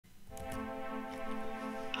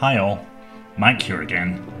Hi all, Mac here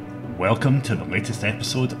again. Welcome to the latest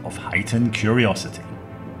episode of Heightened Curiosity.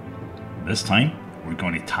 This time, we're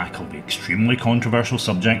going to tackle the extremely controversial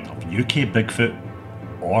subject of UK Bigfoot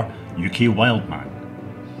or UK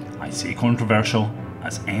Wildman. I say controversial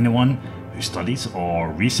as anyone who studies or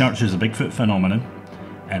researches the Bigfoot phenomenon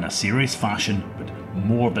in a serious fashion would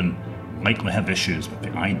more than likely have issues with the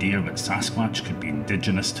idea that Sasquatch could be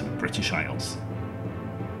indigenous to the British Isles.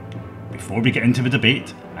 Before we get into the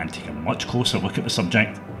debate and take a much closer look at the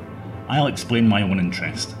subject, I'll explain my own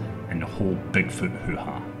interest in the whole Bigfoot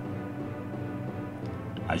hoo-ha.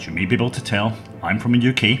 As you may be able to tell, I'm from the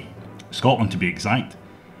UK, Scotland to be exact,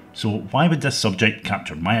 so why would this subject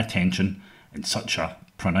capture my attention in such a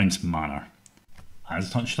pronounced manner?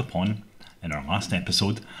 As touched upon in our last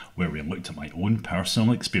episode, where we looked at my own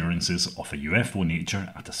personal experiences of a UFO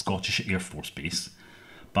nature at a Scottish Air Force base,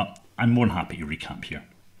 but I'm more than happy to recap here.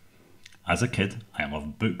 As a kid, I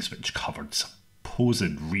loved books which covered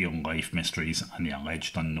supposed real-life mysteries and the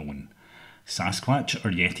alleged unknown. Sasquatch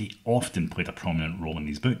or Yeti often played a prominent role in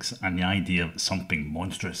these books, and the idea that something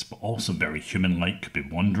monstrous but also very human-like could be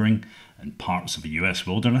wandering in parts of the US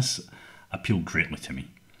wilderness appealed greatly to me.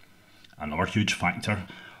 Another huge factor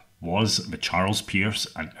was the Charles Pierce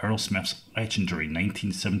and Earl Smith's legendary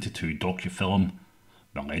 1972 docu-film,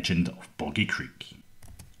 The Legend of Boggy Creek.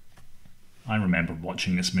 I remember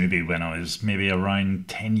watching this movie when I was maybe around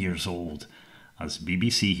 10 years old, as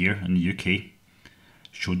BBC here in the UK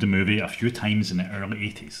showed the movie a few times in the early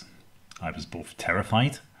 80s. I was both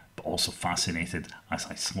terrified but also fascinated as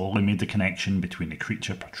I slowly made the connection between the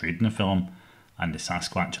creature portrayed in the film and the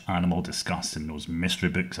Sasquatch animal discussed in those mystery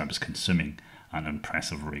books I was consuming at an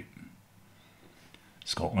impressive rate.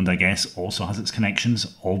 Scotland, I guess, also has its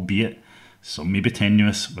connections, albeit some may be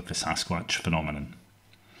tenuous, with the Sasquatch phenomenon.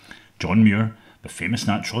 John Muir, the famous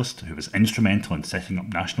naturalist who was instrumental in setting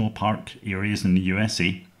up national park areas in the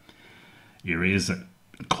USA, areas that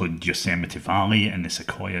include Yosemite Valley and the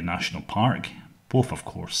Sequoia National Park, both of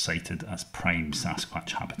course cited as prime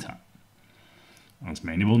Sasquatch habitat. As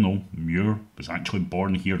many will know, Muir was actually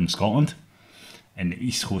born here in Scotland, in the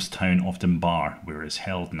east coast town of Dunbar, where he is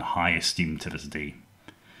held in high esteem to this day.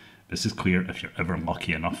 This is clear if you're ever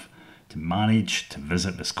lucky enough to manage to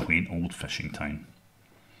visit this quaint old fishing town.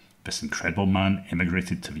 This incredible man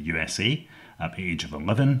immigrated to the USA at the age of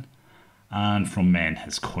 11, and from then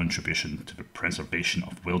his contribution to the preservation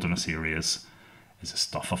of wilderness areas is the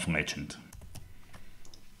stuff of legend.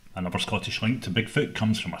 Another Scottish link to Bigfoot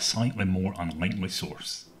comes from a slightly more unlikely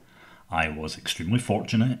source. I was extremely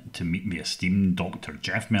fortunate to meet the esteemed Dr.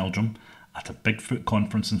 Jeff Meldrum at a Bigfoot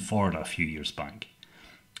conference in Florida a few years back.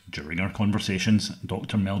 During our conversations,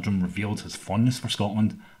 Dr. Meldrum revealed his fondness for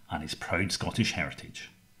Scotland and his proud Scottish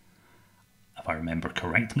heritage. If I remember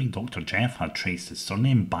correctly, Dr. Jeff had traced his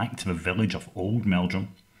surname back to the village of Old Meldrum,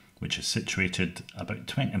 which is situated about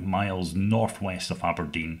 20 miles northwest of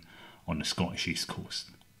Aberdeen on the Scottish east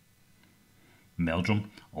coast.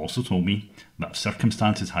 Meldrum also told me that if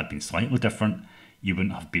circumstances had been slightly different, he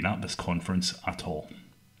wouldn't have been at this conference at all.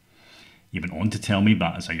 He went on to tell me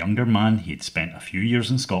that as a younger man he had spent a few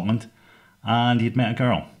years in Scotland and he had met a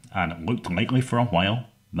girl, and it looked likely for a while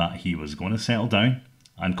that he was going to settle down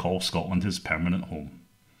and call Scotland his permanent home.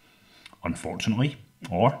 Unfortunately,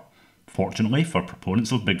 or fortunately for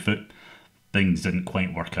proponents of Bigfoot, things didn't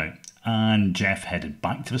quite work out, and Jeff headed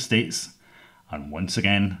back to the States, and once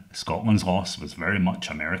again, Scotland's loss was very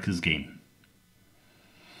much America's gain.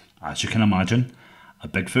 As you can imagine, a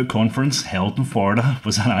Bigfoot conference held in Florida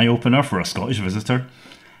was an eye-opener for a Scottish visitor.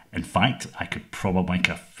 In fact, I could probably make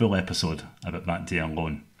a full episode about that day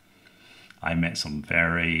alone. I met some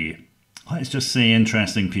very, let's just say,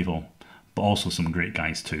 interesting people, but also some great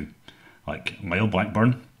guys too, like Lyle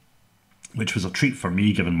Blackburn, which was a treat for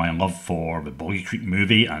me given my love for the Boggy Creek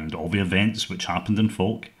movie and all the events which happened in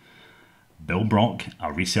Folk. Bill Brock,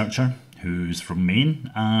 a researcher who's from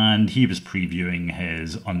Maine, and he was previewing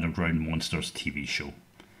his Underground Monsters TV show.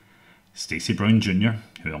 Stacey Brown Jr.,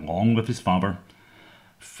 who along with his father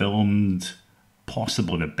filmed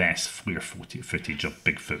possibly the best FLIR footage of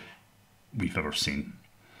Bigfoot we've ever seen.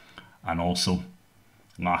 And also,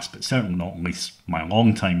 last but certainly not least, my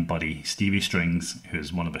longtime buddy Stevie Strings, who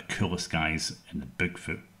is one of the coolest guys in the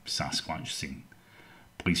Bigfoot Sasquatch scene.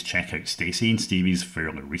 Please check out Stacey and Stevie's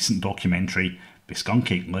fairly recent documentary, The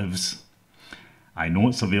Skunk Ape Lives. I know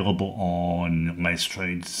it's available on Les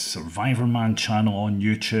Stroud's Survivor Man channel on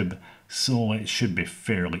YouTube, so it should be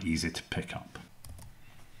fairly easy to pick up.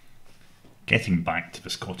 Getting back to the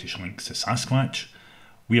Scottish links to Sasquatch,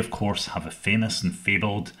 we of course have the famous and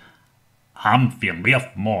fabled Am Fear Leaf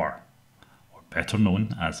More, or better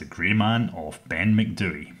known as the Grey Man of Ben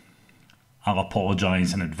Macdooey. I'll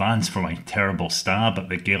apologise in advance for my terrible stab at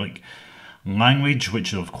the Gaelic language,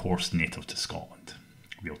 which is of course native to Scotland.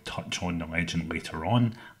 We'll touch on the legend later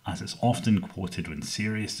on, as it's often quoted when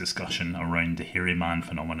serious discussion around the hairy man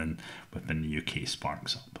phenomenon within the UK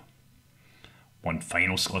sparks up. One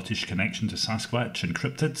final Scottish connection to Sasquatch and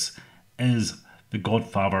cryptids is the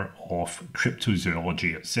godfather of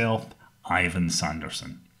cryptozoology itself, Ivan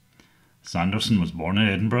Sanderson. Sanderson was born in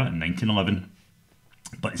Edinburgh in 1911,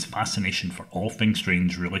 but his fascination for all things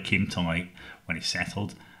strange really came to light when he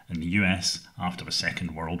settled in the US after the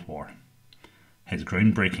Second World War. His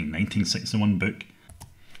groundbreaking 1961 book,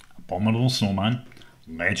 Abominable Snowman,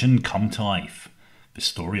 Legend Come to Life, the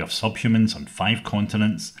story of subhumans on 5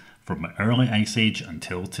 continents from the early Ice Age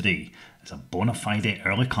until today, is a bona fide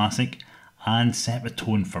early classic and set the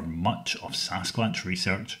tone for much of Sasquatch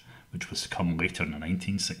research which was to come later in the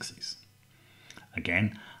 1960s.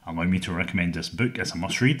 Again, allow me to recommend this book as a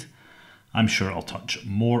must-read. I'm sure I'll touch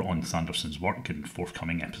more on Sanderson's work in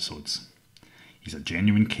forthcoming episodes. He's a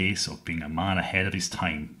genuine case of being a man ahead of his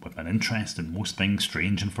time, with an interest in most things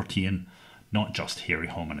strange and Fortean, not just hairy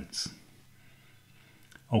hominids.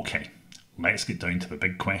 Okay, let's get down to the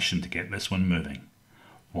big question to get this one moving.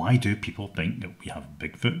 Why do people think that we have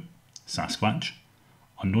Bigfoot, Sasquatch,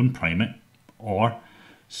 unknown primate, or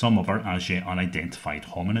some other as yet unidentified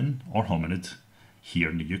hominin or hominid here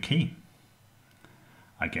in the UK?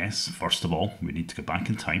 I guess, first of all, we need to go back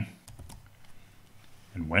in time.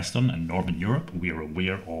 In Western and Northern Europe, we are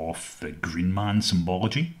aware of the Green Man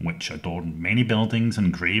symbology, which adorned many buildings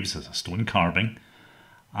and graves as a stone carving,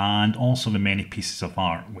 and also the many pieces of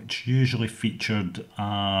art, which usually featured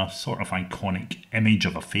a sort of iconic image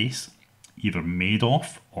of a face, either made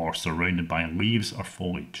of or surrounded by leaves or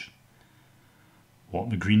foliage. What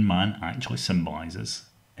the Green Man actually symbolises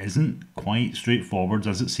isn't quite straightforward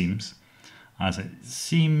as it seems, as it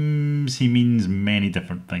seems he means many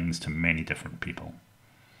different things to many different people.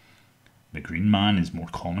 The Green Man is more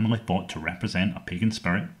commonly thought to represent a pagan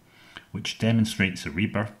spirit, which demonstrates the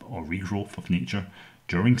rebirth or regrowth of nature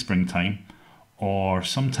during springtime, or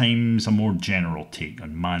sometimes a more general take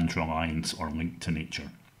on man's reliance or link to nature.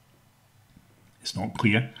 It's not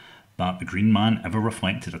clear that the Green Man ever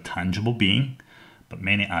reflected a tangible being, but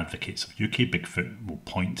many advocates of UK Bigfoot will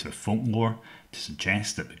point to the folklore to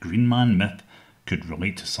suggest that the Green Man myth could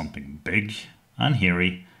relate to something big and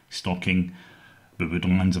hairy stalking the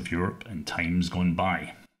woodlands of Europe in times gone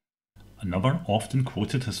by. Another often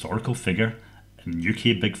quoted historical figure in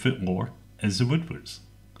UK Bigfoot lore is the Woodwoos.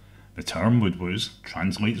 The term Woodwoos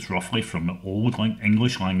translates roughly from the Old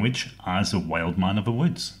English language as the wild man of the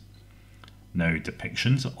woods. Now,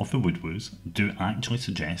 depictions of the Woodwoos do actually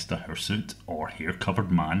suggest a hirsute or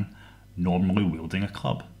hair-covered man normally wielding a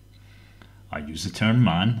club. I use the term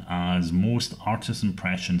man as most artists'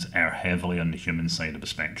 impressions err heavily on the human side of the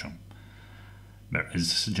spectrum. There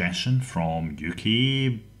is a suggestion from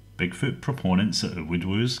UK Bigfoot proponents that the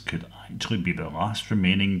Woodwoos could actually be the last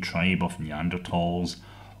remaining tribe of Neanderthals,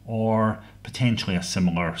 or potentially a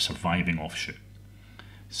similar surviving offshoot.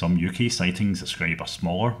 Some UK sightings describe a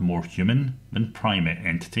smaller, more human than primate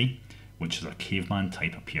entity, which is a caveman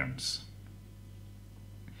type appearance.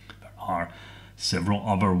 There are several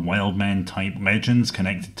other Wildman type legends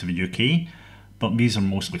connected to the UK, but these are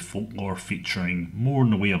mostly folklore featuring more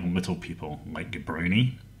in the way of little people like the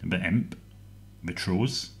brownie, the imp, the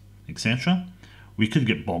trolls, etc. We could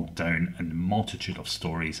get bogged down in the multitude of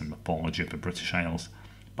stories and mythology of the British Isles,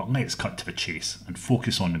 but let's cut to the chase and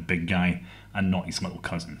focus on the big guy and not his little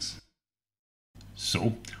cousins.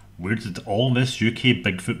 So, where did all this UK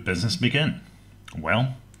Bigfoot business begin?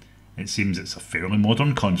 Well, it seems it's a fairly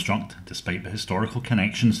modern construct, despite the historical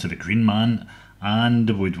connections to the Green Man and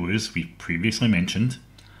the Woodwoos we previously mentioned.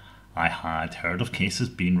 I had heard of cases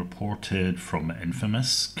being reported from the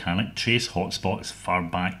infamous Cannock Chase hotspot as far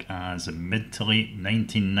back as the mid to late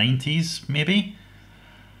 1990s, maybe?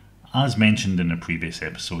 As mentioned in a previous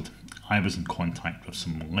episode, I was in contact with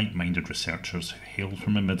some like-minded researchers who hailed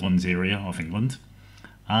from the Midlands area of England,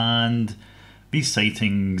 and these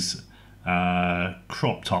sightings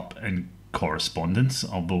cropped up in correspondence,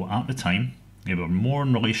 although at the time they were more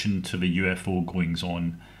in relation to the UFO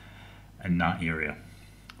goings-on in that area.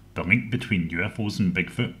 The link between UFOs and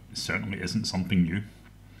Bigfoot certainly isn't something new.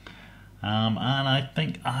 And I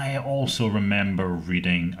think I also remember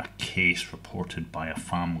reading a case reported by a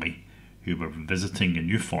family who were visiting a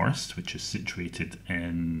new forest which is situated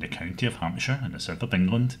in the county of Hampshire in the south of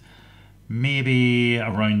England, maybe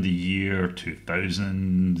around the year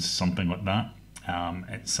 2000, something like that.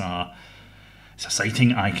 It's It's a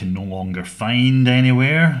sighting I can no longer find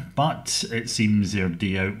anywhere, but it seems their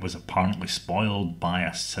day out was apparently spoiled by a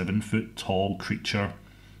 7-foot tall creature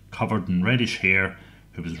covered in reddish hair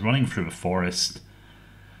who was running through the forest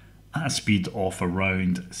at a speed of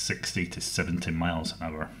around 60 to 70 miles an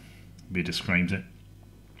hour. They described it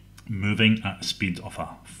moving at the speed of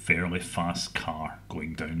a fairly fast car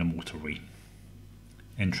going down a motorway.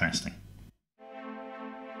 Interesting.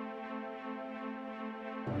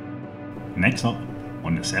 Next up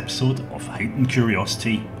on this episode of Heightened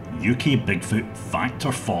Curiosity, UK Bigfoot Fact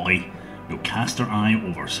or Folly, we'll cast our eye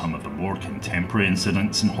over some of the more contemporary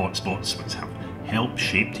incidents and hotspots which have helped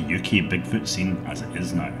shape the UK Bigfoot scene as it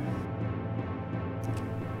is now.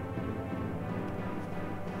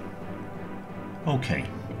 Okay,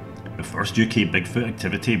 the first UK Bigfoot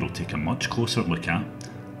activity we'll take a much closer look at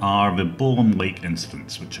are the Bowlam Lake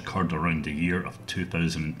incidents which occurred around the year of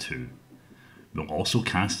 2002. We'll also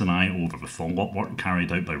cast an eye over the follow-up work carried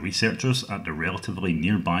out by researchers at the relatively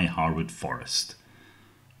nearby Harwood Forest.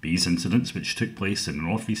 These incidents, which took place in the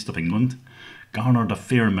northeast of England, garnered a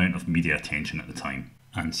fair amount of media attention at the time,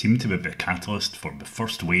 and seemed to be the catalyst for the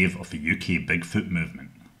first wave of the UK Bigfoot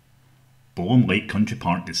movement. Bowlam Lake Country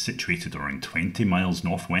Park is situated around 20 miles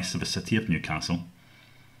northwest of the city of Newcastle.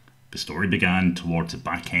 The story began towards the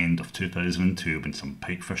back end of 2002 when some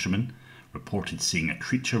pike fishermen reported seeing a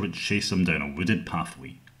creature which chased them down a wooded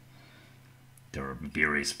pathway. There are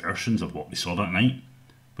various versions of what they saw that night,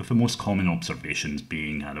 with the most common observations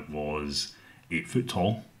being that it was 8 foot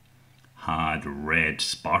tall, had red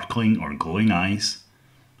sparkling or glowing eyes,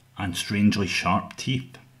 and strangely sharp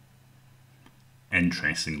teeth.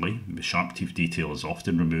 Interestingly, the sharp teeth detail is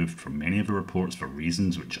often removed from many of the reports for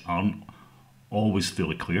reasons which aren't always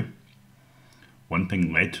fully clear. One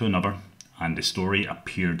thing led to another, and the story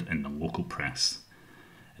appeared in the local press.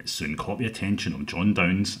 It soon caught the attention of John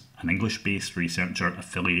Downes, an English-based researcher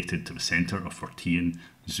affiliated to the Centre of Fortean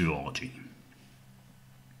Zoology.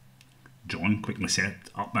 John quickly set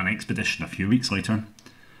up an expedition a few weeks later.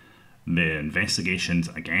 The investigations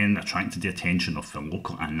again attracted the attention of the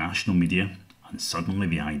local and national media, and suddenly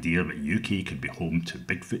the idea that UK could be home to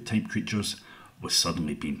Bigfoot-type creatures was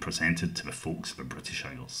suddenly being presented to the folks of the British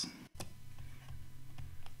Isles.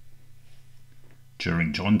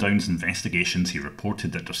 During John Downes' investigations, he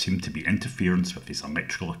reported that there seemed to be interference with his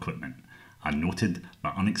electrical equipment, and noted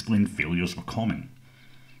that unexplained failures were common.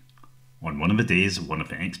 On one of the days, one of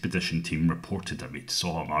the expedition team reported that they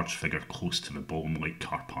saw a large figure close to the Bowlam Lake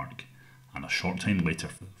car park, and a short time later,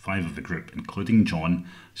 5 of the group, including John,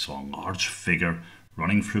 saw a large figure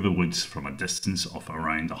running through the woods from a distance of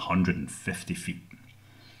around 150 feet.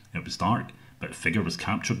 It was dark, but the figure was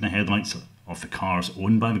captured in the headlights of the cars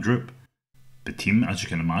owned by the group. The team, as you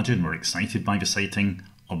can imagine, were excited by the sighting,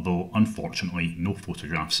 although unfortunately no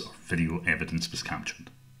photographs or video evidence was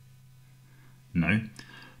captured. Now,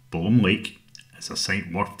 Bowlam Lake is a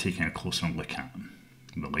site worth taking a closer look at.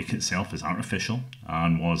 The lake itself is artificial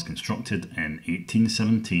and was constructed in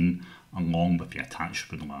 1817 along with the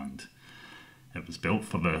attached woodland. It was built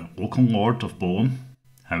for the local lord of Bowlam.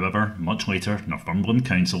 However, much later, Northumberland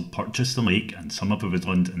Council purchased the lake and some of the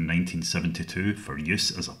woodland in 1972 for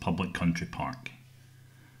use as a public country park.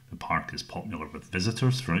 The park is popular with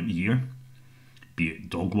visitors throughout the year, be it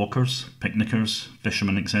dog walkers, picnickers,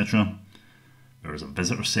 fishermen, etc. There is a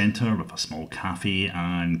visitor centre with a small cafe,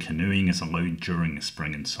 and canoeing is allowed during the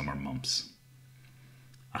spring and summer months.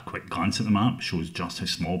 A quick glance at the map shows just how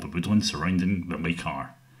small the woodlands surrounding the lake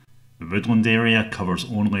are. The woodland area covers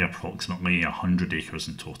only approximately 100 acres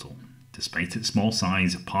in total. Despite its small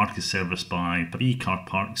size, the park is serviced by 3 car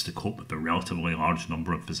parks to cope with the relatively large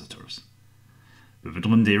number of visitors. The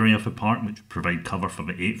woodland area of the park, which provide cover for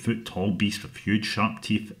the 8-foot tall beast with huge sharp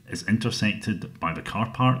teeth, is intersected by the car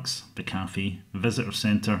parks, the cafe, the visitor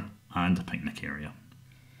centre and a picnic area.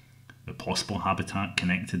 The possible habitat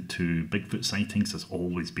connected to Bigfoot sightings has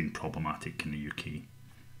always been problematic in the UK.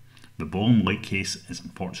 The Bowlam Lake case is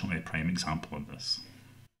unfortunately a prime example of this.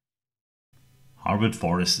 Harwood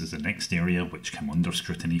Forest is the next area which came under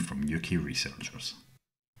scrutiny from UK researchers.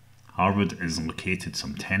 Harwood is located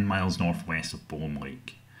some 10 miles northwest of Bowlam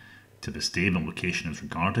Lake. To this day, the location is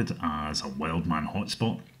regarded as a Wildman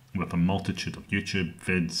hotspot, with a multitude of YouTube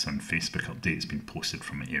vids and Facebook updates being posted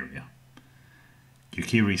from the area.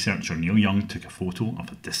 UK researcher Neil Young took a photo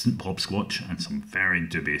of a distant bobsquatch and some very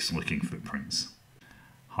dubious looking footprints.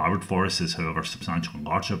 Harwood Forest is however substantially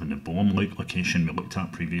larger than the Bowlam Lake location we looked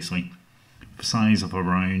at previously, with a size of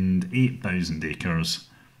around 8,000 acres,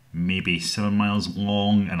 maybe 7 miles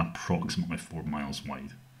long and approximately 4 miles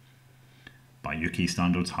wide. By UK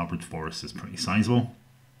standards, Harwood Forest is pretty sizable.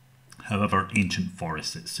 However, ancient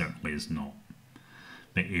forest it certainly is not.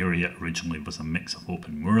 The area originally was a mix of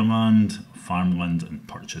open moorland, farmland and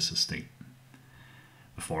purchase estate.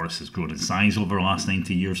 The forest has grown in size over the last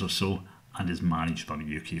 90 years or so and is managed by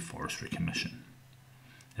the UK Forestry Commission.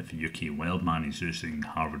 If the UK Wildman is using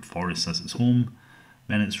Harvard Forest as its home,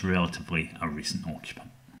 then it's relatively a recent occupant.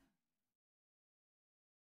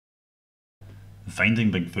 The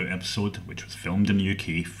Finding Bigfoot episode, which was filmed in the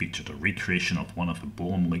UK, featured a recreation of one of the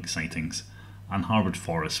Bolam Lake sightings, and Harvard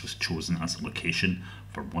Forest was chosen as a location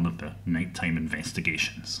for one of the nighttime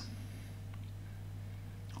investigations.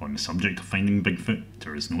 On the subject of Finding Bigfoot,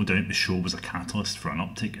 there is no doubt the show was a catalyst for an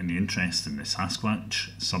uptick in the interest in the Sasquatch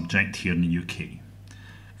subject here in the UK.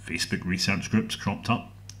 Facebook research groups cropped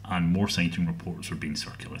up, and more sighting reports were being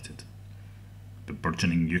circulated. The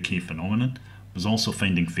burgeoning UK phenomenon was also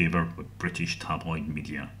finding favour with British tabloid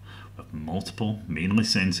media, with multiple, mainly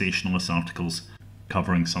sensationalist articles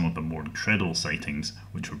covering some of the more incredible sightings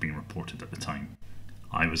which were being reported at the time.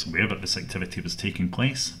 I was aware that this activity was taking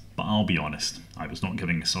place, but I'll be honest, I was not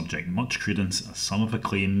giving the subject much credence, as some of the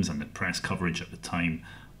claims and the press coverage at the time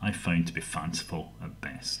I found to be fanciful at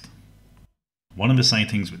best. One of the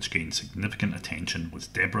sightings which gained significant attention was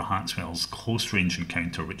Deborah Hatswell's close-range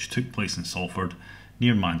encounter which took place in Salford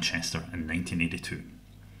near Manchester in 1982.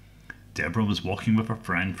 Deborah was walking with her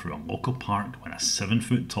friend through a local park when a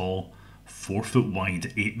 7-foot tall, 4-foot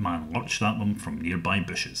wide ape-man lurched at them from nearby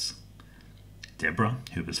bushes. Deborah,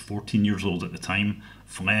 who was 14 years old at the time,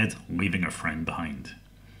 fled, leaving her friend behind.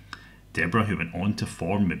 Deborah, who went on to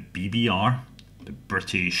form the BBR, the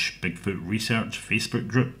British Bigfoot Research Facebook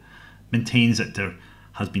group, maintains that there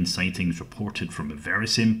has been sightings reported from the very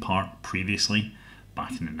same park previously,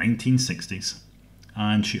 back in the 1960s,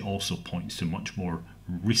 and she also points to much more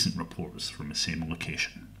recent reports from the same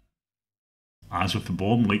location. As with the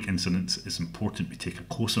Bolam Lake incidents, it's important we take a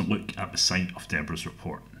closer look at the site of Deborah's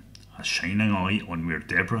report, as shining a light on where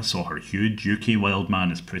Deborah saw her huge UK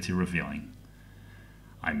wildman is pretty revealing.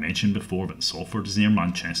 I mentioned before that Salford is near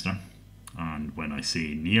Manchester, and when I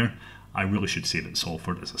say near, I really should say that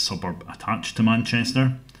Salford is a suburb attached to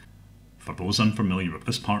Manchester. For those unfamiliar with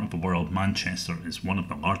this part of the world, Manchester is one of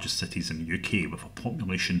the largest cities in the UK with a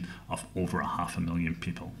population of over 500,000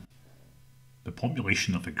 people. The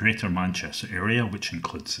population of the Greater Manchester area, which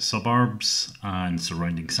includes the suburbs and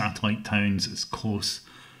surrounding satellite towns, is close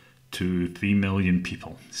to 3 million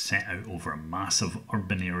people, set out over a massive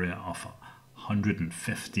urban area of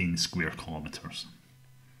 115 square kilometres.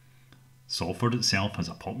 Salford itself has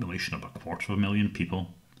a population of 250,000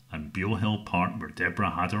 people, and Beale Hill Park, where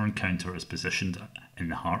Deborah had her encounter, is positioned in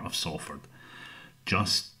the heart of Salford,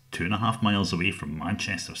 just 2.5 miles away from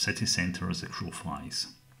Manchester city centre as the crow flies.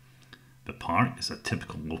 The park is a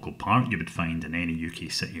typical local park you would find in any UK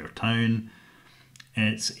city or town.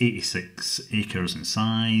 It's 86 acres in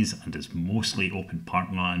size and is mostly open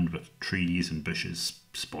parkland with trees and bushes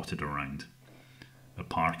spotted around. The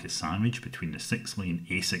park is sandwiched between the 6-lane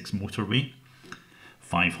A6 motorway,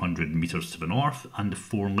 500 metres to the north, and the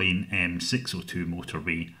 4-lane M602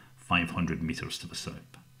 motorway, 500 metres to the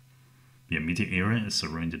south. The immediate area is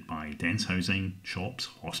surrounded by dense housing, shops,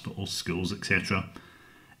 hospitals, schools, etc.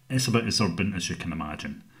 It's about as urban as you can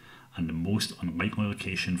imagine, and the most unlikely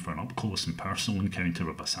location for an up-close and personal encounter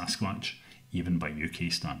with a Sasquatch, even by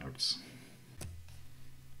UK standards.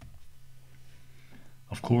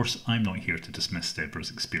 Of course, I'm not here to dismiss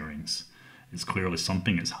Deborah's experience. It's clearly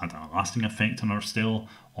something that's had a lasting effect on her still,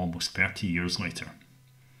 almost 30 years later.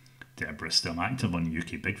 Deborah is still active on the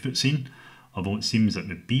UK Bigfoot scene, although it seems that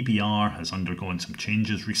the BBR has undergone some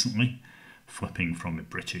changes recently, flipping from the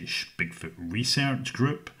British Bigfoot Research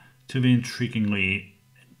Group to the intriguingly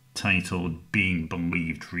titled Being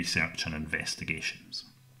Believed Research and Investigations.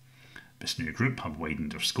 This new group have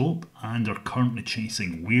widened their scope and are currently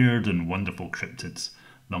chasing weird and wonderful cryptids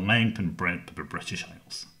the length and breadth of the British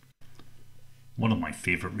Isles. One of my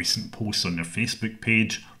favourite recent posts on their Facebook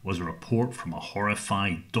page was a report from a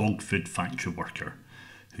horrified dog food factory worker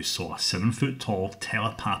who saw a 7-foot tall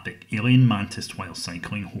telepathic alien mantis while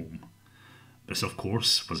cycling home. This, of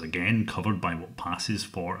course, was again covered by what passes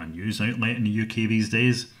for a news outlet in the UK these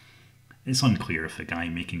days. It's unclear if the guy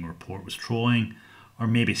making the report was trolling, or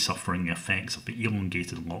maybe suffering the effects of the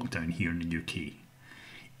elongated lockdown here in the UK.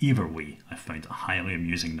 Either way, I found it highly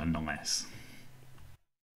amusing nonetheless.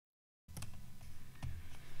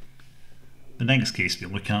 The next case we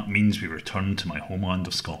look at means we return to my homeland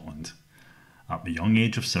of Scotland. At the young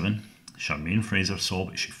age of 7, Charmaine Fraser saw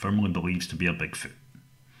what she firmly believes to be a Bigfoot.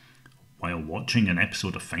 While watching an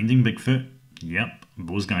episode of Finding Bigfoot, yep,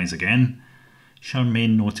 those guys again,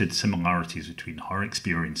 Charmaine noted similarities between her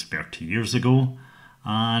experience 30 years ago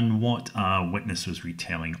and what a witness was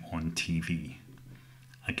retelling on TV.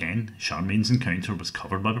 Again, Charmaine's encounter was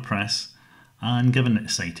covered by the press, and given that the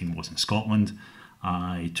sighting was in Scotland,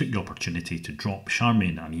 I took the opportunity to drop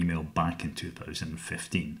Charmaine an email back in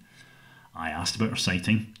 2015. I asked about her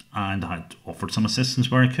sighting and had offered some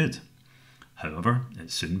assistance where I could. However,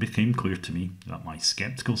 it soon became clear to me that my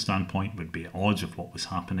sceptical standpoint would be at odds with what was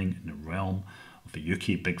happening in the realm of the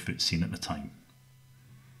UK Bigfoot scene at the time.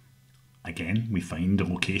 Again, we find the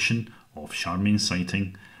location of Charmaine's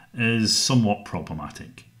sighting is somewhat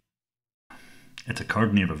problematic. It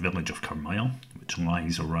occurred near the village of Carmyle, which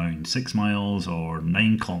lies around 6 miles or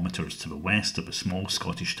 9 kilometres to the west of the small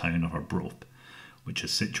Scottish town of Arbroath, which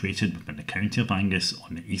is situated within the county of Angus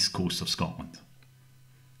on the east coast of Scotland.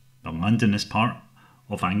 The land in this part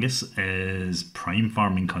of Angus is prime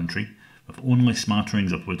farming country, with only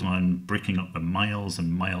smatterings of woodland breaking up the miles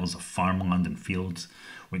and miles of farmland and fields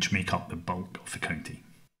which make up the bulk of the county.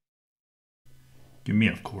 You may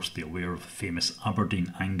of course be aware of the famous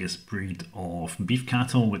Aberdeen Angus breed of beef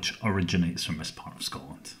cattle which originates from this part of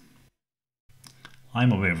Scotland.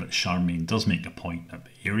 I'm aware that Charmaine does make the point that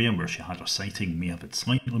the area where she had her sighting may have had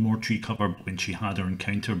slightly more tree cover when she had her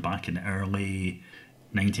encounter back in the early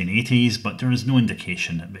 1980s, but there is no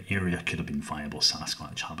indication that the area could have been viable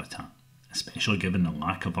Sasquatch habitat, especially given the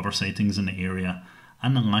lack of other sightings in the area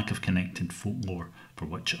and the lack of connected folklore for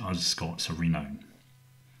which us Scots are renowned.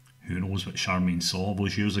 Who knows what Charmaine saw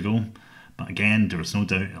those years ago, but again, there is no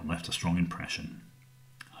doubt it left a strong impression.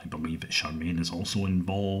 I believe that Charmaine is also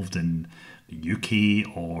involved in the UK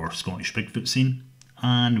or Scottish Bigfoot scene,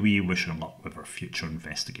 and we wish her luck with her future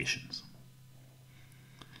investigations.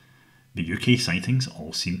 The UK sightings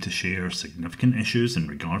all seem to share significant issues in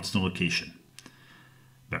regards to location.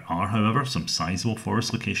 There are, however, some sizable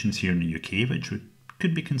forest locations here in the UK which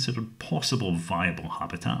could be considered possible viable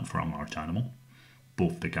habitat for a large animal.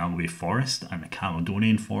 Both the Galloway Forest and the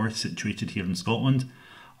Caledonian Forest situated here in Scotland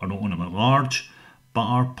are not only large, but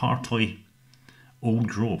are partly old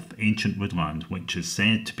growth, ancient woodland, which is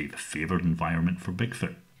said to be the favoured environment for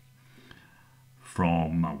Bigfoot.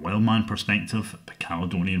 From a Wildman perspective, the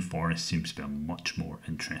Caledonian Forest seems to be a much more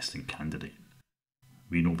interesting candidate.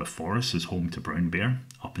 We know the forest is home to brown bear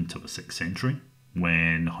up until the 6th century,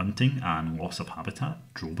 when hunting and loss of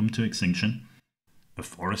habitat drove them to extinction. The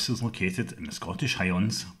forest is located in the Scottish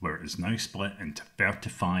Highlands, where it is now split into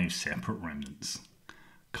 35 separate remnants,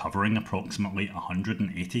 covering approximately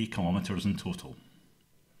 180 kilometres in total.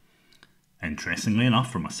 Interestingly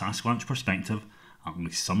enough, from a Sasquatch perspective, at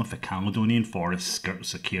least some of the Caledonian forest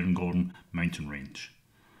skirts the Cairngorm mountain range.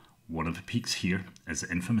 One of the peaks here is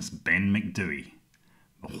the infamous Ben Macdui,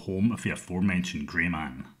 the home of the aforementioned Grey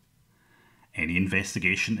Man. Any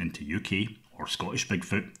investigation into UK or Scottish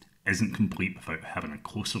Bigfoot isn't complete without having a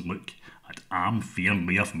closer look at Am Fear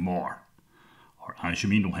Leaf Moor, or as you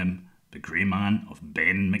may know him, the Grey Man of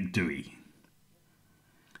Ben Macdui.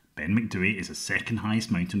 Ben Macdui is the second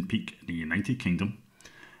highest mountain peak in the United Kingdom.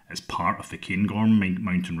 It's part of the Cairngorm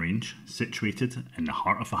mountain range, situated in the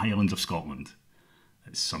heart of the Highlands of Scotland.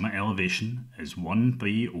 Its summit elevation is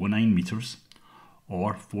 1,309 metres,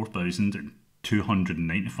 or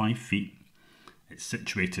 4,295 feet. It's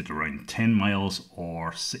situated around 10 miles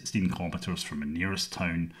or 16 kilometres from the nearest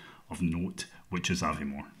town of note, which is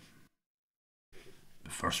Aviemore. The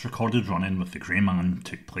first recorded run-in with the Grey Man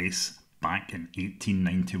took place back in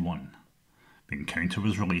 1891. The encounter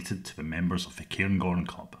was related to the members of the Cairngorm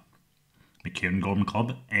Club. The Cairngorm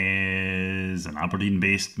Club is an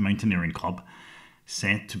Aberdeen-based mountaineering club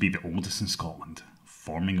said to be the oldest in Scotland,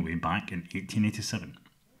 forming way back in 1887.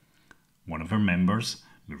 One of their members,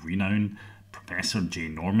 the renowned Professor J.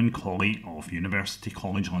 Norman Colley of University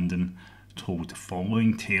College London, told the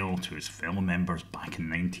following tale to his fellow members back in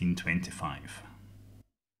 1925.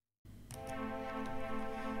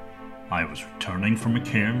 I was returning from a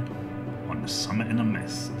cairn on the summit in a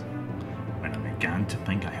mist, when I began to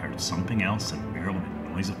think I heard something else than merely the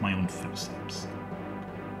noise of my own footsteps.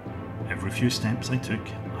 Every few steps I took,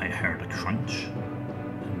 I heard a crunch,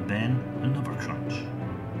 and then another crunch,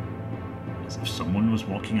 as if someone was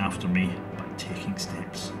walking after me, but taking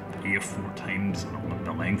steps 3 or 4 times along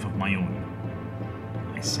the length of my own.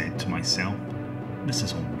 I said to myself, this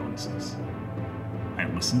is all nonsense. I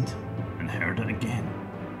listened and heard it again,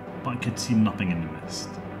 but I could see nothing in the mist.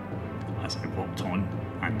 As I walked on,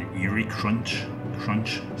 and the eerie crunch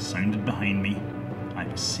sounded behind me, I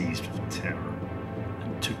was seized with terror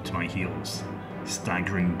and took to my heels,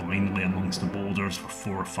 staggering blindly amongst the boulders for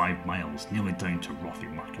 4 or 5 miles, nearly down to Rothy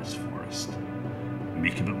Marcus Forest.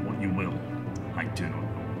 Make of it what you will, I do not know,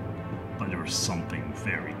 but there is something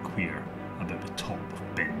very queer about the top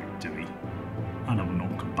of Ben Macdui, and I will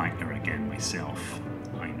not come back there again myself,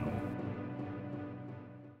 I know.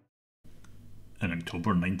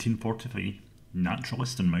 October 1943,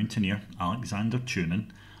 naturalist and mountaineer Alexander Tunin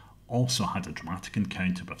also had a dramatic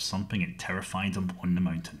encounter with something that terrified him on the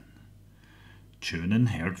mountain. Tunin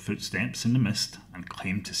heard footsteps in the mist and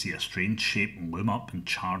claimed to see a strange shape loom up and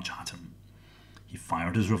charge at him. He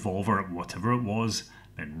fired his revolver at whatever it was,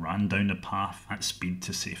 then ran down the path at speed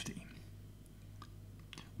to safety.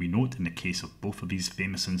 We note in the case of both of these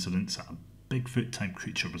famous incidents that a Bigfoot-type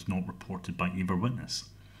creature was not reported by either witness.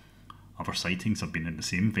 Other sightings have been in the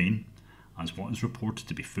same vein, as what is reported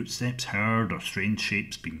to be footsteps heard or strange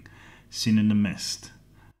shapes being seen in the mist.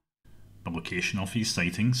 The location of these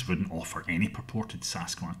sightings wouldn't offer any purported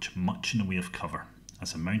Sasquatch much in the way of cover,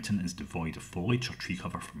 as the mountain is devoid of foliage or tree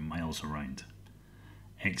cover for miles around.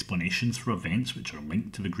 Explanations for events which are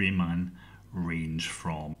linked to the grey man range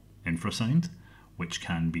from infrasound, which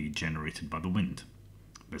can be generated by the wind.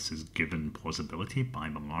 This is given plausibility by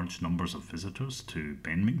the large numbers of visitors to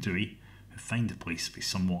Ben Macdui who find the place to be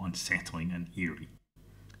somewhat unsettling and eerie.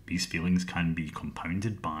 These feelings can be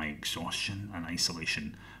compounded by exhaustion and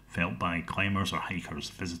isolation felt by climbers or hikers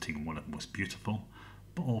visiting one of the most beautiful,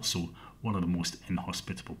 but also one of the most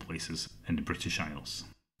inhospitable places in the British Isles.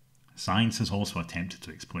 Science has also attempted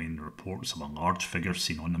to explain the reports of a large figure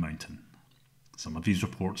seen on the mountain. Some of these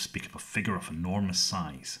reports speak of a figure of enormous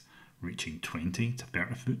size, reaching 20 to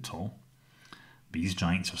 30 foot tall. These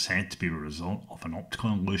giants are said to be a result of an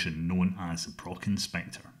optical illusion known as the Brocken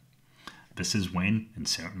spectre. This is when, in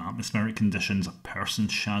certain atmospheric conditions, a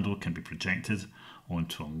person's shadow can be projected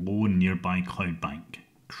onto a low nearby cloud bank,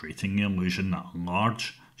 creating the illusion that a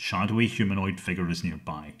large, shadowy humanoid figure is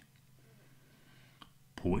nearby.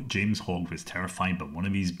 Poet James Hogg was terrified by one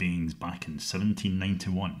of these beings back in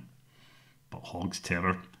 1791, but Hogg's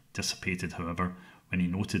terror dissipated, however, when he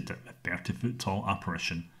noted that the 30-foot tall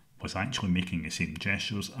apparition was actually making the same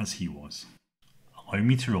gestures as he was. Allow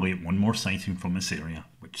me to relate one more sighting from this area,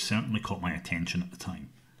 which certainly caught my attention at the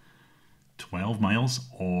time. 12 miles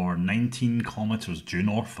or 19 kilometres due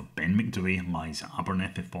north of Ben Macdui lies the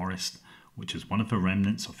Abernethy Forest, which is one of the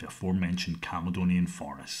remnants of the aforementioned Caledonian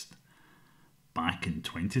Forest. Back in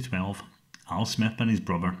 2012, Al Smith and his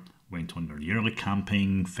brother went on their yearly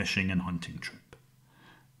camping, fishing and hunting trip.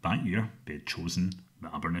 That year, they had chosen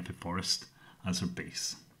the Abernethy Forest as their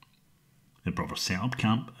base. The brothers set up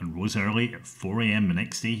camp and rose early at 4 AM the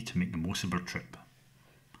next day to make the most of their trip.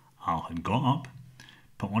 Al had got up,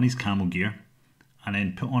 put on his camel gear, and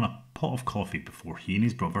then put on a pot of coffee before he and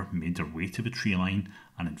his brother made their way to the tree line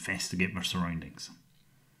and investigate their surroundings.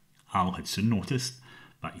 Al had soon noticed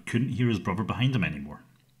that he couldn't hear his brother behind him anymore.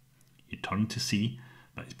 He turned to see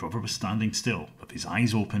that his brother was standing still with his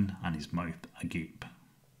eyes open and his mouth agape.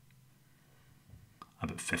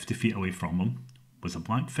 About 50 feet away from him was a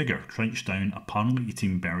black figure crouched down, apparently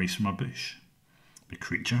eating berries from a bush. The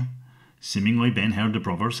creature seemingly then heard the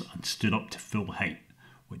brothers and stood up to full height,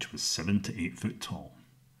 which was 7 to 8 foot tall.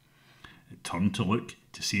 It turned to look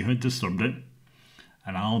to see who had disturbed it,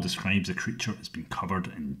 and Al describes the creature as being covered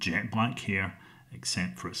in jet black hair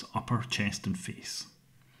except for its upper chest and face.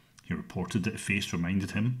 He reported that the face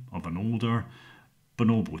reminded him of an older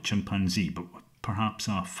bonobo chimpanzee, but with perhaps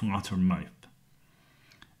a flatter mouth.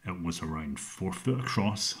 It was around 4 foot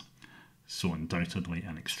across, so undoubtedly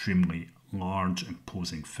an extremely large,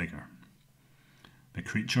 imposing figure. The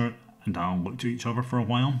creature and Al looked at each other for a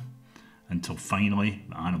while, until finally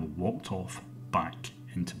the animal walked off back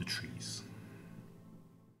into the trees.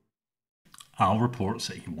 Al reports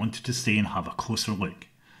that he wanted to stay and have a closer look,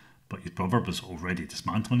 but his brother was already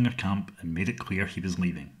dismantling their camp and made it clear he was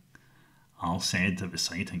leaving. Al said that the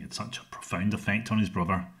sighting had such a profound effect on his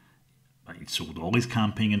brother that he'd sold all his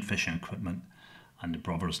camping and fishing equipment, and the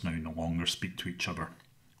brothers now no longer speak to each other,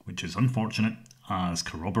 which is unfortunate, as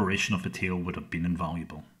corroboration of the tale would have been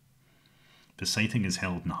invaluable. The sighting is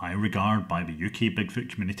held in high regard by the UK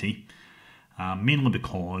Bigfoot community, mainly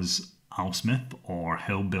because Al Smith, or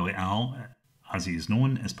Hillbilly Al as he is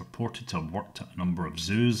known, is purported to have worked at a number of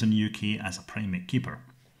zoos in the UK as a primate keeper.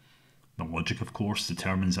 The logic, of course,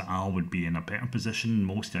 determines that Al would be in a better position than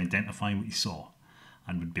most to identify what he saw,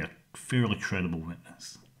 and would be a fairly credible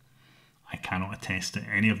witness. I cannot attest to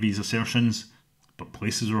any of these assertions, but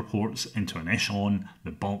places reports into an echelon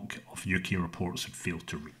the bulk of UK reports would fail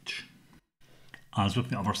to reach. As with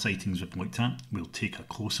the other sightings we've looked at, we'll take a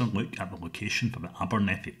closer look at the location for the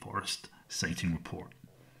Abernethy Forest sighting report.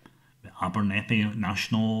 The Abernethy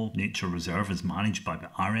National Nature Reserve is managed by the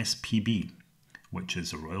RSPB, which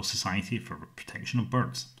is the Royal Society for the Protection of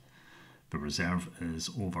Birds. The reserve is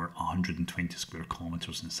over 120 square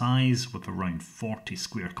kilometres in size, with around 40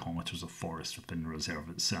 square kilometres of forest within the reserve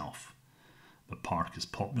itself. The park is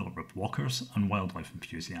popular with walkers and wildlife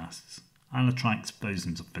enthusiasts, and attracts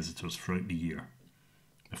thousands of visitors throughout the year.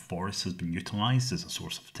 The forest has been utilised as a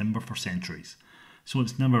source of timber for centuries, so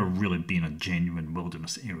it's never really been a genuine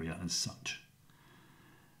wilderness area as such.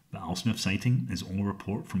 The Alsmith sighting is the only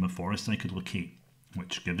report from the forest I could locate,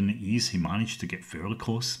 which, given the ease he managed to get fairly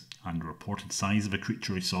close and the reported size of the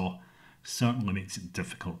creature he saw, certainly makes it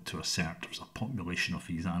difficult to assert there's a population of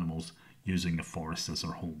these animals using the forest as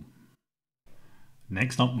their home.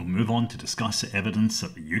 Next up, we'll move on to discuss the evidence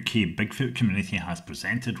that the UK Bigfoot community has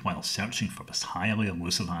presented while searching for this highly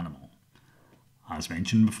elusive animal. As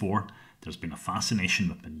mentioned before, there's been a fascination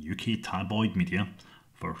within UK tabloid media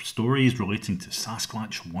for stories relating to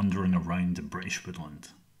Sasquatch wandering around the British woodland.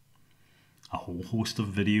 A whole host of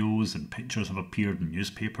videos and pictures have appeared in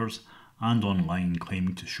newspapers and online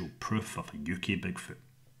claiming to show proof of a UK Bigfoot.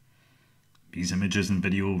 These images and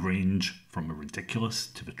video range from the ridiculous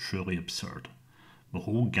to the truly absurd, the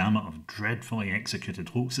whole gamut of dreadfully executed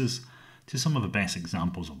hoaxes to some of the best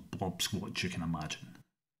examples of blob squatch you can imagine.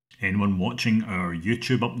 Anyone watching our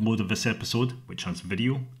YouTube upload of this episode, which has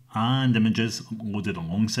video and images uploaded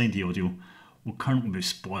alongside the audio, will currently be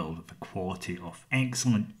spoiled with the quality of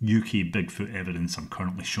excellent UK Bigfoot evidence I'm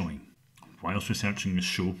currently showing. Whilst researching this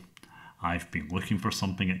show, I've been looking for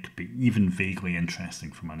something that could be even vaguely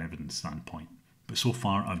interesting from an evidence standpoint, but so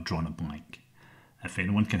far I've drawn a blank. If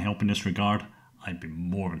anyone can help in this regard, I'd be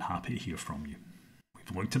more than happy to hear from you.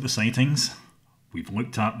 We've looked at the sightings, we've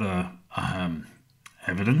looked at the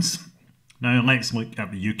evidence. Now let's look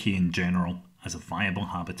at the UK in general as a viable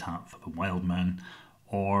habitat for the Wildman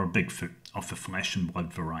or Bigfoot of the flesh and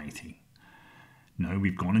blood variety. Now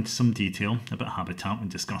we've gone into some detail about habitat when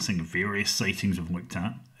discussing the various sightings we've looked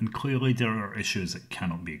at, and clearly there are issues that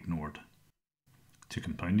cannot be ignored. To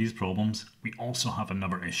compound these problems, we also have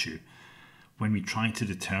another issue when we try to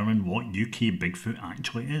determine what UK Bigfoot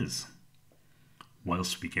actually is.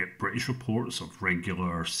 Whilst we get British reports of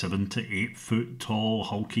regular 7 to 8 foot tall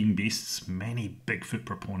hulking beasts, many Bigfoot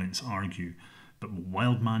proponents argue that the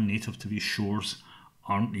Wildman native to these shores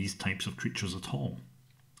aren't these types of creatures at all,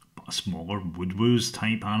 but a smaller woodwoos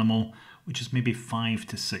type animal which is maybe 5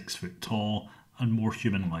 to 6 foot tall and more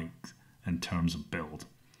human-like in terms of build.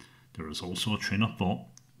 There is also a train of thought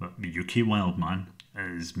that the UK Wildman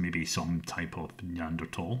is maybe some type of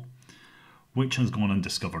Neanderthal, which has gone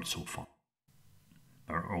undiscovered so far.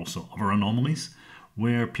 There are also other anomalies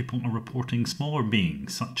where people are reporting smaller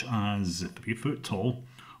beings such as 3 foot tall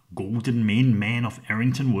golden mane men of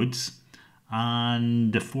Errington Woods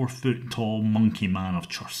and the 4 foot tall monkey man of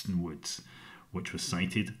Churston Woods, which was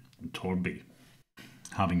sighted in Torby.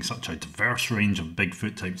 Having such a diverse range of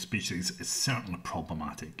Bigfoot type species is certainly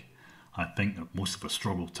problematic. I think that most of us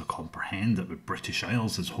struggle to comprehend that the British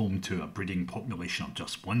Isles is home to a breeding population of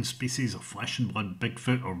just one species of flesh and blood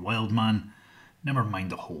Bigfoot or Wildman, never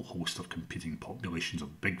mind a whole host of competing populations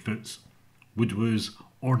of Bigfoots, woodwoos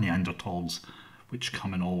or Neanderthals, which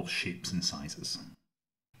come in all shapes and sizes.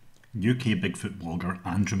 UK Bigfoot blogger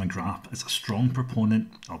Andrew McGrath is a strong proponent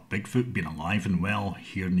of Bigfoot being alive and well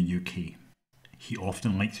here in the UK. He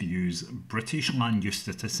often likes to use British land use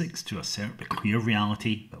statistics to assert the clear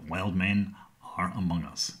reality that wild men are among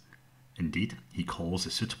us. Indeed, he calls the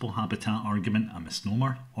suitable habitat argument a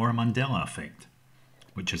misnomer or a Mandela effect,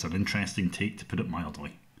 which is an interesting take to put it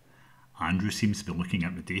mildly. Andrew seems to be looking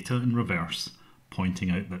at the data in reverse, pointing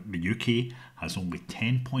out that the UK has only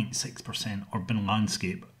 10.6% urban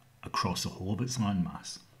landscape across the whole of its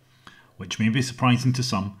landmass, which may be surprising to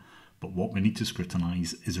some, but what we need to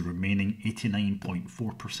scrutinise is the remaining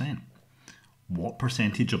 89.4%. What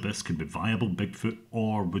percentage of this could be viable Bigfoot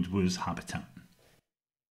or woodwoos habitat?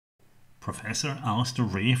 Professor Alistair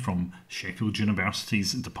Ray from Sheffield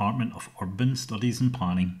University's Department of Urban Studies and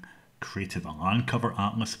Planning created a land cover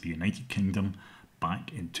atlas of the United Kingdom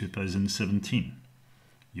back in 2017,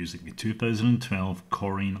 using the 2012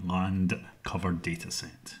 Corrine land cover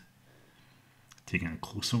dataset. Taking a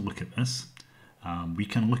closer look at this, we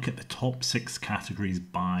can look at the top 6 categories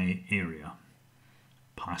by area.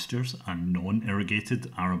 Pastures and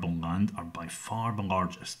non-irrigated arable land are by far the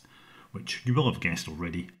largest, which you will have guessed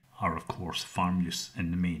already are of course farm use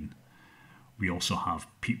in the main. We also have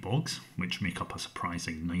peat bogs, which make up a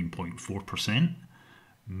surprising 9.4%,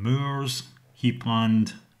 moors,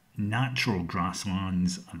 heathland, natural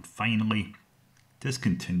grasslands, and finally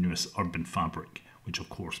discontinuous urban fabric, which of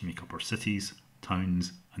course make up our cities,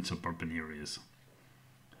 towns and suburban areas.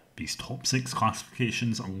 These top 6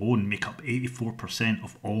 classifications alone make up 84%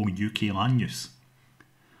 of all UK land use.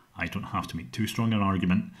 I don't have to make too strong an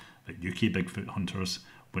argument that UK Bigfoot hunters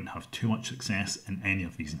wouldn't have too much success in any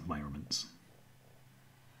of these environments.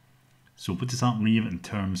 So what does that leave in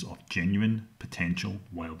terms of genuine potential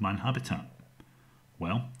wildman habitat?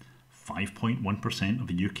 Well, 5.1% of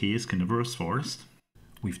the UK is coniferous forest.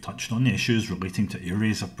 We've touched on the issues relating to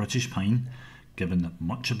areas of British pine, given that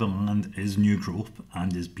much of the land is new growth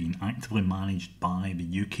and is being actively managed by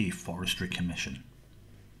the UK Forestry Commission.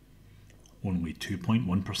 Only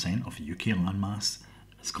 2.1% of the UK landmass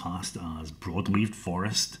is classed as broadleaved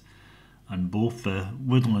forest, and both the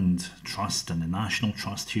Woodland Trust and the National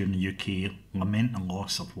Trust here in the UK lament the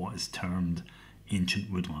loss of what is termed ancient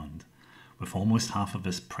woodland, with almost half of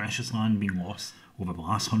this precious land being lost over the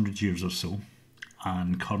last 100 years or so,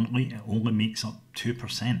 and currently it only makes up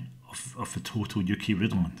 2% of the total UK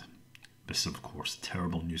woodland. This is of course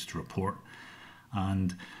terrible news to report,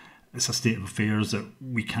 and it's a state of affairs that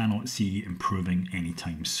we cannot see improving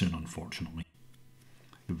anytime soon, unfortunately.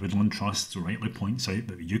 The Woodland Trust rightly points out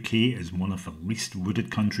that the UK is one of the least wooded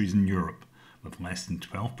countries in Europe, with less than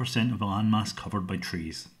 12% of the landmass covered by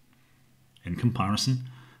trees. In comparison,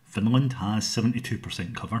 Finland has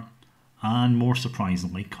 72% cover, and more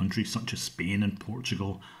surprisingly, countries such as Spain and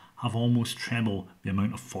Portugal have almost treble the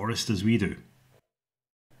amount of forest as we do.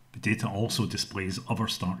 The data also displays other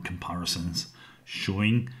stark comparisons,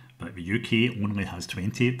 showing that the UK only has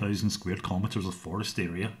 28,000 square kilometres of forest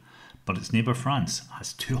area, but its neighbour France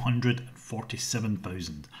has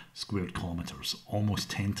 247,000 square kilometres, almost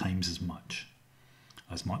 10 times as much.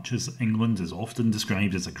 As much as England is often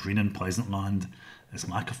described as a green and pleasant land, its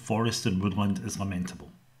lack of forest and woodland is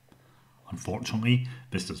lamentable. Unfortunately,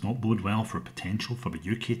 this does not bode well for potential for the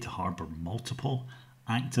UK to harbour multiple,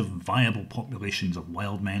 active, viable populations of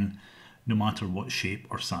wild men, no matter what shape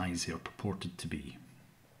or size they are purported to be.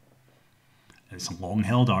 It's a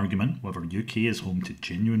long-held argument whether the UK is home to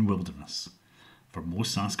genuine wilderness. For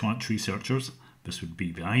most Sasquatch researchers, this would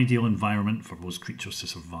be the ideal environment for those creatures to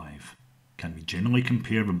survive. Can we generally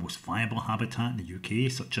compare the most viable habitat in the UK,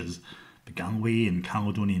 such as the Galloway and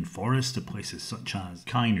Caledonian Forest, to places such as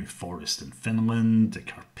Kainuu Forest in Finland, the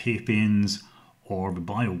Carpathians, or the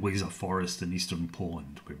Białowieża Forest in eastern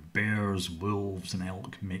Poland, where bears, wolves and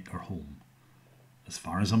elk make their home? As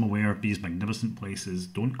far as I'm aware, these magnificent places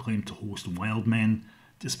don't claim to host wild men,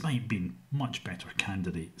 despite being much better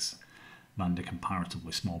candidates than the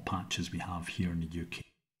comparatively small patches we have here in the UK.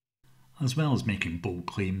 As well as making bold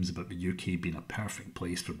claims about the UK being a perfect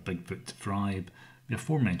place for Bigfoot to thrive, the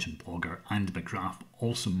aforementioned blogger Andy McGrath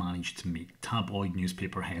also managed to make tabloid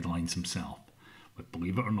newspaper headlines himself, with,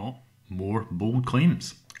 believe it or not, more bold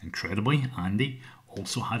claims. Incredibly, Andy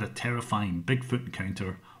also had a terrifying Bigfoot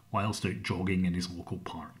encounter whilst out jogging in his local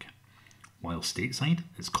park. While stateside,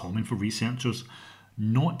 it's common for researchers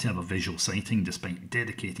not to have a visual sighting despite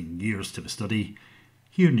dedicating years to the study.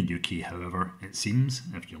 Here in the UK, however, it seems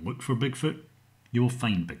if you look for Bigfoot, you will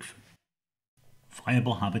find Bigfoot.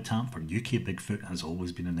 Viable habitat for UK Bigfoot has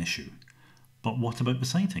always been an issue. But what about the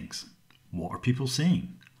sightings? What are people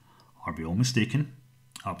saying? Are we all mistaken?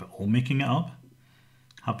 Are we all making it up?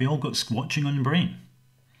 Have we all got squatching on the brain?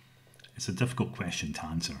 It's a difficult question to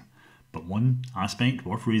answer, but one aspect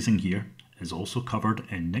worth raising here is also covered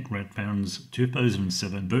in Nick Redfern's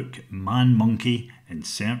 2007 book Man Monkey in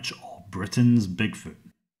Search of Britain's Bigfoot.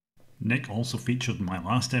 Nick also featured in my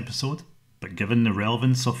last episode, but given the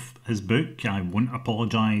relevance of his book, I won't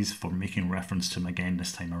apologise for making reference to him again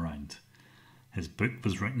this time around. His book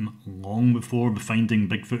was written long before the Finding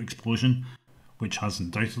Bigfoot explosion, which has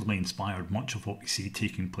undoubtedly inspired much of what we see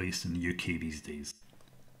taking place in the UK these days.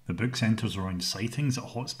 The book centres around sightings at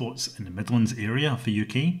hotspots in the Midlands area of the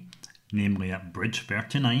UK, namely at Bridge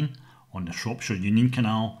 39 on the Shropshire Union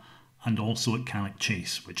Canal, and also at Cannock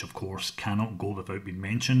Chase, which of course cannot go without being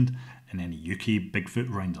mentioned in any UK Bigfoot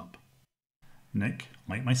roundup. Nick,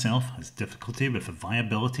 like myself, has difficulty with the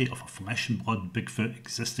viability of a flesh and blood Bigfoot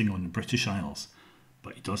existing on the British Isles,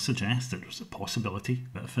 but he does suggest that there's a possibility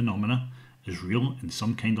that the phenomena is real in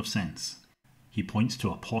some kind of sense. He points to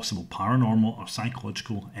a possible paranormal or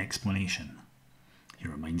psychological explanation. He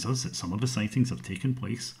reminds us that some of the sightings have taken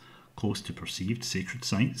place close to perceived sacred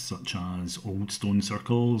sites such as old stone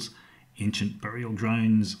circles, ancient burial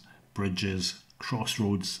grounds, bridges,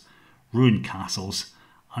 crossroads, ruined castles,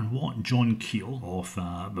 and what John Keel of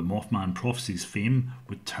the Mothman Prophecies fame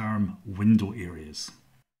would term window areas.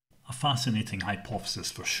 A fascinating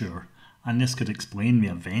hypothesis for sure, and this could explain the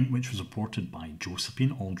event which was reported by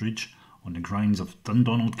Josephine Aldridge on the grounds of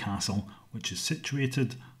Dundonald Castle, which is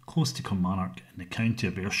situated close to Kilmarnock in the county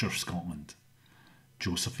of Ayrshire, Scotland.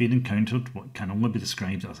 Josephine encountered what can only be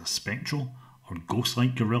described as a spectral or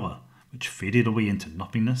ghost-like gorilla, which faded away into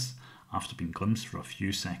nothingness after being glimpsed for a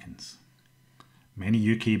few seconds. Many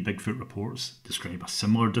UK Bigfoot reports describe a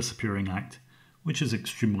similar disappearing act, which is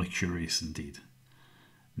extremely curious indeed.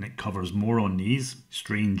 Nick covers more on these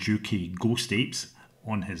strange UK ghost apes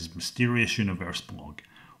on his Mysterious Universe blog,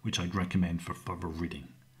 which I'd recommend for further reading.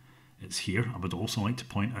 It's here I would also like to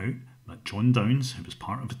point out that John Downs, who was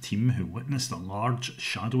part of a team who witnessed a large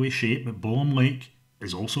shadowy shape at Bolam Lake,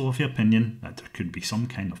 is also of the opinion that there could be some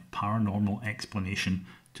kind of paranormal explanation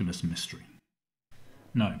to this mystery.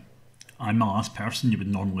 Now, I'm the last person you would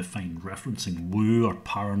normally find referencing woo or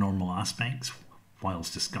paranormal aspects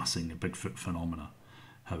whilst discussing the Bigfoot phenomena.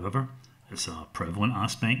 However, it's a prevalent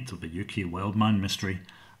aspect of the UK Wildman mystery,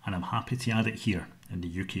 and I'm happy to add it here in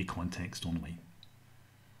the UK context only.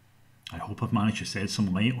 I hope I've managed to shed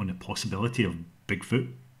some light on the possibility of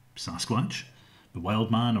Bigfoot, Sasquatch, the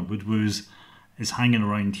Wildman or woodwoos is hanging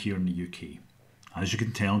around here in the UK. As you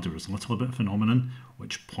can tell, there is a little bit of phenomenon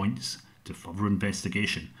which points to further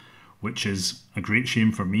investigation, which is a great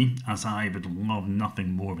shame for me, as I would love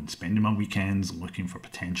nothing more than spending my weekends looking for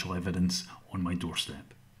potential evidence on my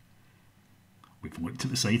doorstep. We've looked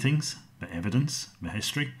at the sightings, the evidence, the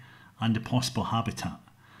history, and the possible habitat,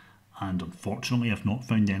 and unfortunately have not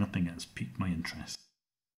found anything that has piqued my interest.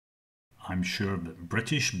 I'm sure that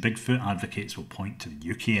British Bigfoot advocates will point to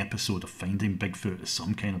the UK episode of Finding Bigfoot as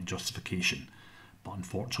some kind of justification, but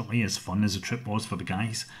unfortunately, as fun as the trip was for the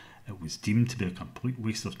guys, it was deemed to be a complete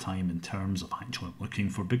waste of time in terms of actually looking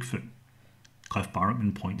for Bigfoot. Cliff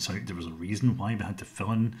Barrickman points out there was a reason why they had to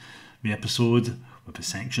fill in the episode with a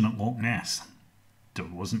section at Loch Ness. There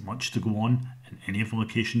wasn't much to go on in any of the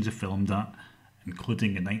locations they filmed at,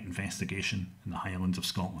 including a night investigation in the Highlands of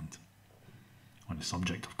Scotland. On the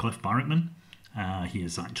subject of Cliff Barrickman, he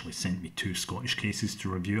has actually sent me 2 Scottish cases to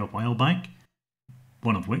review a while back,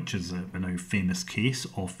 one of which is the now famous case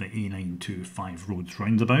of the A925 Roads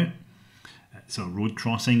roundabout. It's a road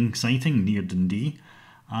crossing sighting near Dundee,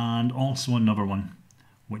 and also another one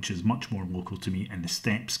which is much more local to me in the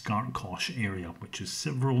Steps Gartcosh area, which is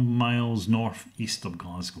several miles north-east of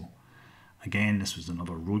Glasgow. Again, this was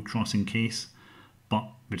another road crossing case, but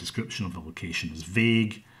the description of the location is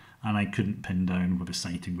vague and I couldn't pin down where the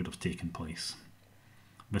sighting would have taken place.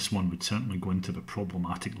 This one would certainly go into the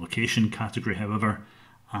problematic location category, however,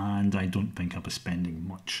 and I don't think I'll be spending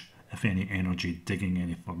much, if any, energy digging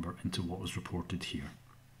any further into what was reported here.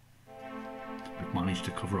 We've managed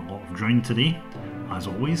to cover a lot of ground today. As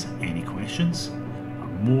always, any questions are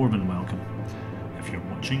more than welcome. If you're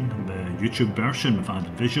watching the YouTube version with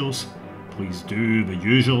added visuals, please do the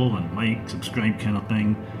usual and like, subscribe kind of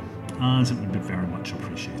thing, as it would be very much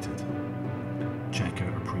appreciated. Check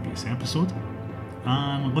out our previous episode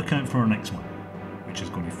and look out for our next one, which is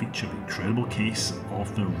going to feature the incredible case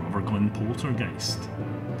of the Rutherglen poltergeist.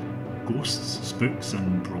 Ghosts, spooks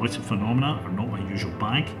and related phenomena are not my usual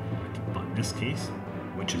bag, but in this case,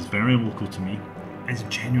 which is very local to me, is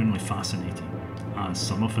genuinely fascinating, as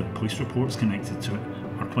some of the police reports connected to it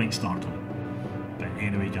are quite startling. But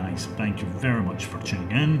anyway guys, thank you very much for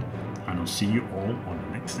tuning in, and I'll see you all on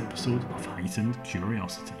the next episode of Heightened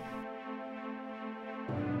Curiosity.